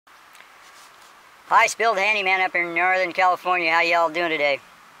Hi, Spilled Handyman up in Northern California. How y'all doing today?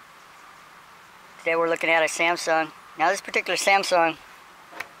 Today we're looking at a Samsung. Now this particular Samsung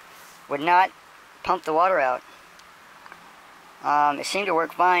would not pump the water out. It seemed to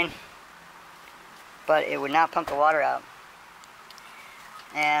work fine, but it would not pump the water out.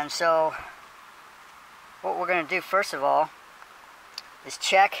 And so what we're going to do first of all is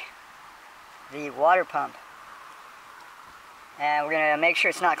check the water pump. And we're going to make sure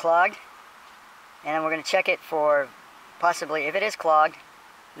it's not clogged. And then we're going to check it for possibly, if it is clogged,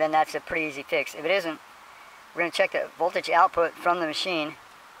 then that's a pretty easy fix. If it isn't, we're going to check the voltage output from the machine.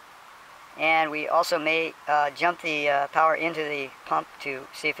 And we also may jump the power into the pump to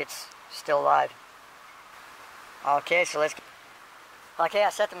see if it's still alive. Okay, so let's... Okay,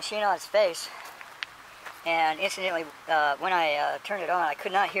 I set the machine on its face. And incidentally, when I turned it on, I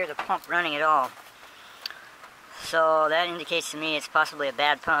could not hear the pump running at all. So that indicates to me it's possibly a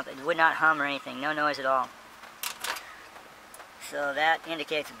bad pump. It would not hum or anything, no noise at all. So that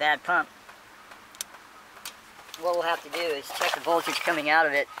indicates a bad pump. What we'll have to do is check the voltage coming out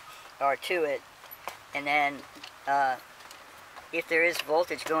of it, or to it, and then if there is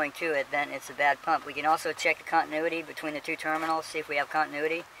voltage going to it, then it's a bad pump. We can also check the continuity between the two terminals, see if we have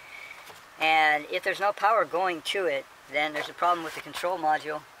continuity. And if there's no power going to it, then there's a problem with the control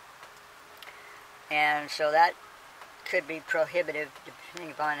module. And so that could be prohibitive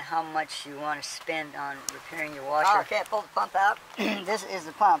depending upon how much you want to spend on repairing your washer. Okay, I pulled the pump out. This is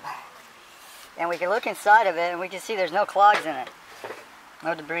the pump. And we can look inside of it and we can see there's no clogs in it.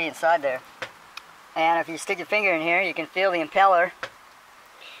 No debris inside there. And if you stick your finger in here, you can feel the impeller.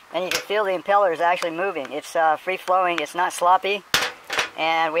 And you can feel the impeller is actually moving. It's free-flowing, it's not sloppy.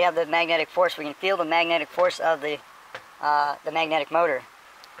 And we have the magnetic force. We can feel the magnetic force of the magnetic motor.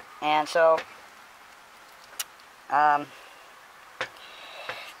 And so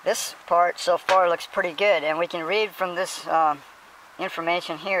this part so far looks pretty good, and we can read from this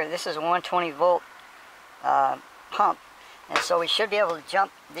information here. This is a 120 volt pump, and so we should be able to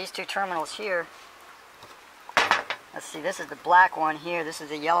jump these two terminals here. Let's see, this is the black one here, this is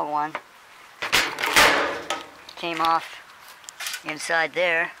the yellow one. Came off inside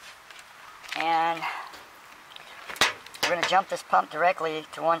there, and we're going to jump this pump directly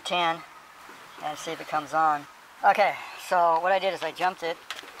to 110 and see if it comes on. Okay, so what I did is I jumped it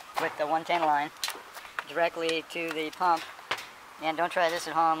with the 110 line directly to the pump. And don't try this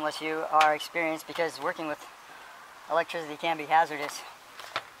at home unless you are experienced, because working with electricity can be hazardous.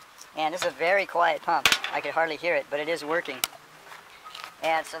 And this is a very quiet pump. I could hardly hear it, but it is working.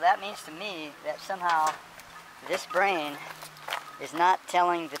 And so that means to me that somehow this brain is not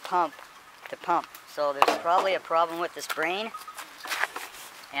telling the pump to pump. So there's probably a problem with this brain.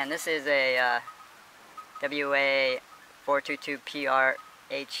 And this is a WA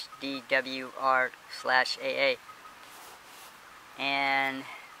 422PRHDWR/AA. And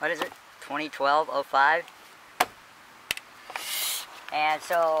what is it? 2012-05. And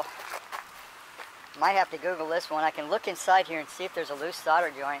so might have to Google this one. I can look inside here and see if there's a loose solder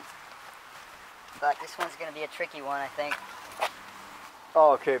joint. But this one's going to be a tricky one, I think.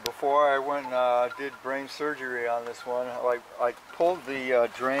 Oh, okay, before I went and did brain surgery on this one, I pulled the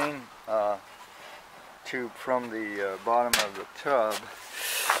drain tube from the bottom of the tub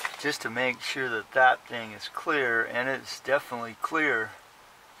just to make sure that that thing is clear, and it's definitely clear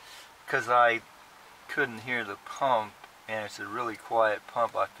because I couldn't hear the pump, and it's a really quiet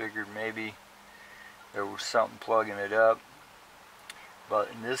pump. I figured maybe there was something plugging it up,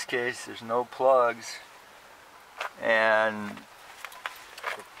 but in this case there's no plugs, and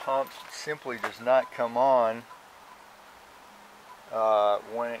the pump simply does not come on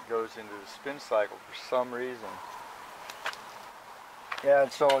when it goes into the spin cycle for some reason. Yeah,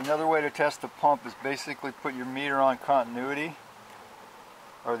 and so another way to test the pump is basically put your meter on continuity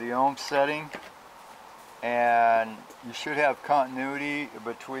or the ohm setting, and you should have continuity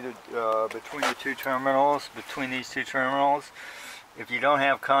between the two terminals, between these two terminals. If you don't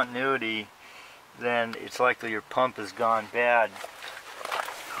have continuity, then it's likely your pump has gone bad.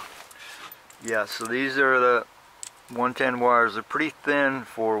 Yeah, so these are the 110 wires. They're pretty thin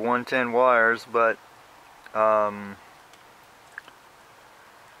for 110 wires, but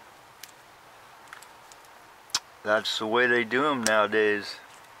that's the way they do them nowadays.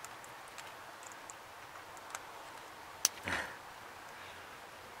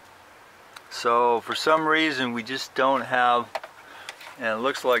 So for some reason we just don't have, and it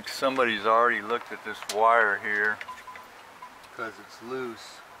looks like somebody's already looked at this wire here because it's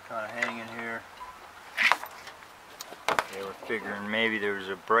loose, kind of hanging here. They were figuring maybe there was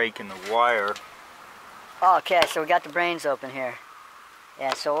a break in the wire. Okay, so we got the brains open here.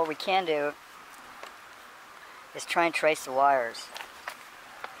 Yeah, so what we can do is try and trace the wires.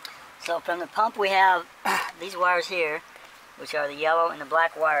 So from the pump we have these wires here, which are the yellow and the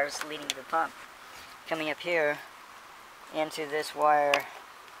black wires leading to the pump, coming up here into this wire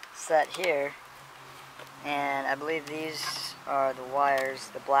set here, and I believe these are the wires,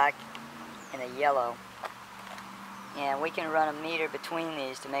 the black and the yellow, and we can run a meter between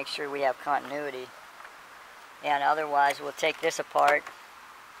these to make sure we have continuity, and otherwise we'll take this apart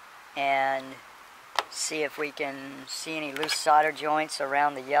and see if we can see any loose solder joints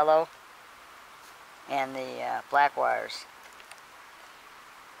around the yellow and the black wires.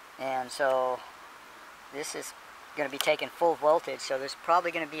 And so this is going to be taking full voltage, so there's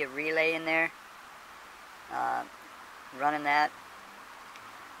probably going to be a relay in there running that.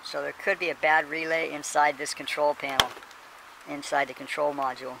 So there could be a bad relay inside this control panel, inside the control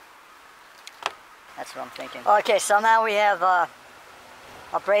module. That's what I'm thinking. Okay, so now we have a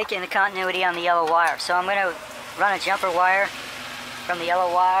break in the continuity on the yellow wire. So I'm going to run a jumper wire from the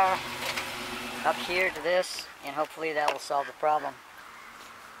yellow wire up here to this, and hopefully that will solve the problem.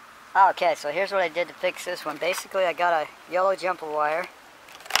 Okay, so here's what I did to fix this one. Basically, I got a yellow jumper wire,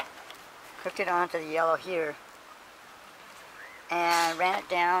 hooked it onto the yellow here, and ran it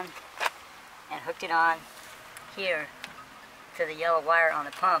down and hooked it on here to the yellow wire on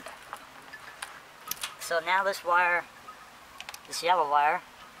the pump. So now this wire, this yellow wire,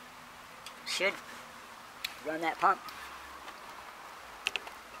 should run that pump.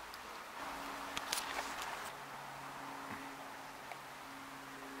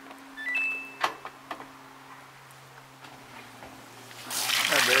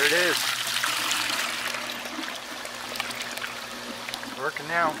 Oh, there it is. It's working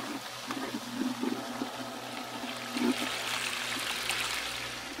now.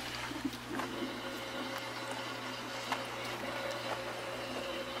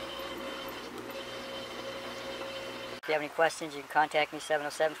 If you have any questions, you can contact me,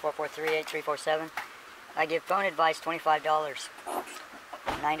 707-443-8347. I give phone advice, $25,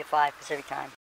 9 to 5 Pacific time.